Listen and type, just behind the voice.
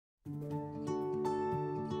Sanitary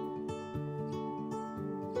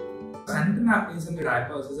napkins in the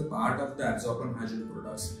diapers is a part of the absorbent hygiene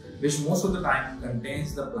products, which most of the time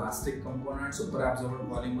contains the plastic component, super absorbent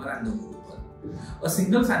polymer, and the movable. A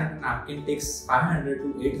single sanitary napkin takes 500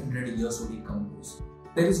 to 800 years to decompose.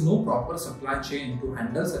 There is no proper supply chain to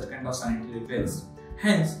handle such kind of sanitary waste.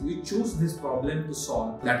 Hence, we choose this problem to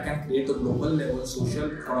solve that can create a global level social,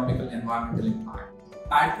 economical, environmental impact.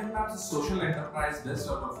 PadCare Labs is a social enterprise based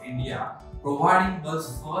out of India, providing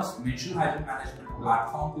world's first menstrual hygiene management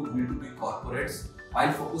platform to B2B corporates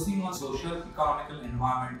while focusing on social, economical,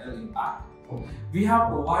 environmental impact. We are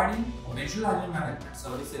providing menstrual hygiene management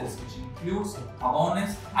services which includes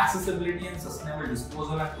awareness, accessibility and sustainable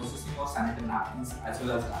disposal and processing of sanitary napkins as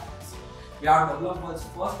well as diapers. We are developing world's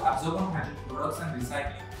first absorbent hygiene products and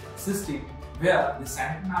recycling system where the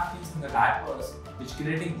sanitary napkins and the diapers which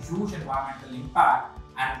creating huge environmental impact,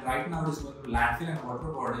 and right now it is going to landfill and water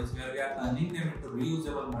bodies where we are turning them into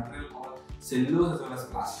reusable material called cellulose as well as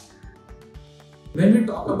plastic. When we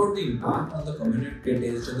talk about the impact on the community,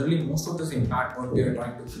 generally most of this impact what we are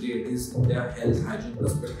trying to create is in their health, hygiene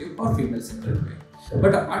perspective or female-centered way.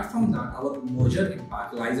 But apart from that, our major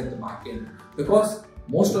impact lies at the back end because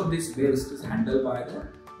most of this waste is handled by the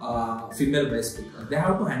female waste pickers. They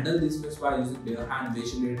have to handle this waste by using bare hand,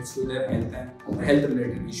 which leads to their health and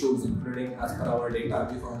health-related issues, including as per our data,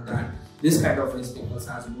 we found that this kind of waste pickers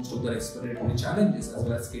has most of the respiratory challenges as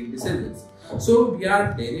well as skin diseases. So we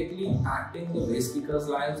are directly impacting the waste pickers'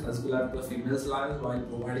 lives as well as the females' lives while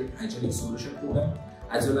providing hygienic solution to them,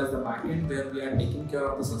 as well as the back end where we are taking care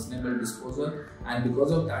of the sustainable disposal, and because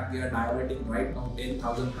of that we are diverting right now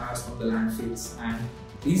 10,000 cars from the landfills and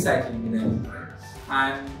recycling them.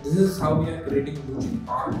 And this is how we are creating huge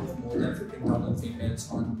impact of more than 15,000 females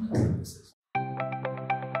on a monthly basis.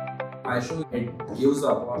 ISHOW, it gives the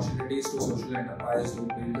opportunities to social enterprises to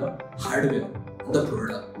build the hardware, the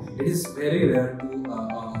product. It is very rare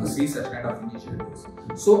to see such kind of initiatives.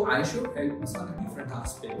 So ISHOW helps us on different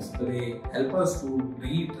aspects. They help us to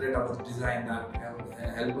reiterate our design,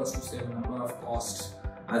 that help us to save a number of costs,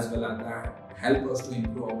 as well as that help us to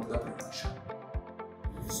improve the production.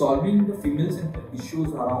 Solving the female-centered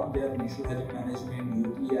issues around their menstrual hygiene management,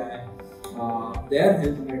 UTI, their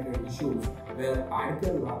health-related issues, where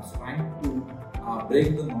PadCare Labs trying to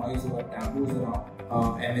break the noise or taboos around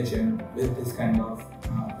MHM with this kind of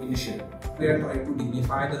initiative. We are trying to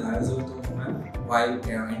dignify the lives of the women while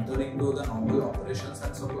entering into the normal operations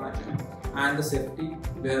and supply chain, and the safety,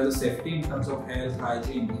 where the safety in terms of health,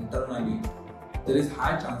 hygiene internally, there is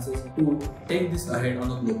high chances to take this ahead on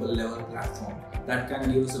a global level platform that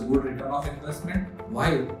can give us a good return of investment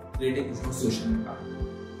while creating a social impact.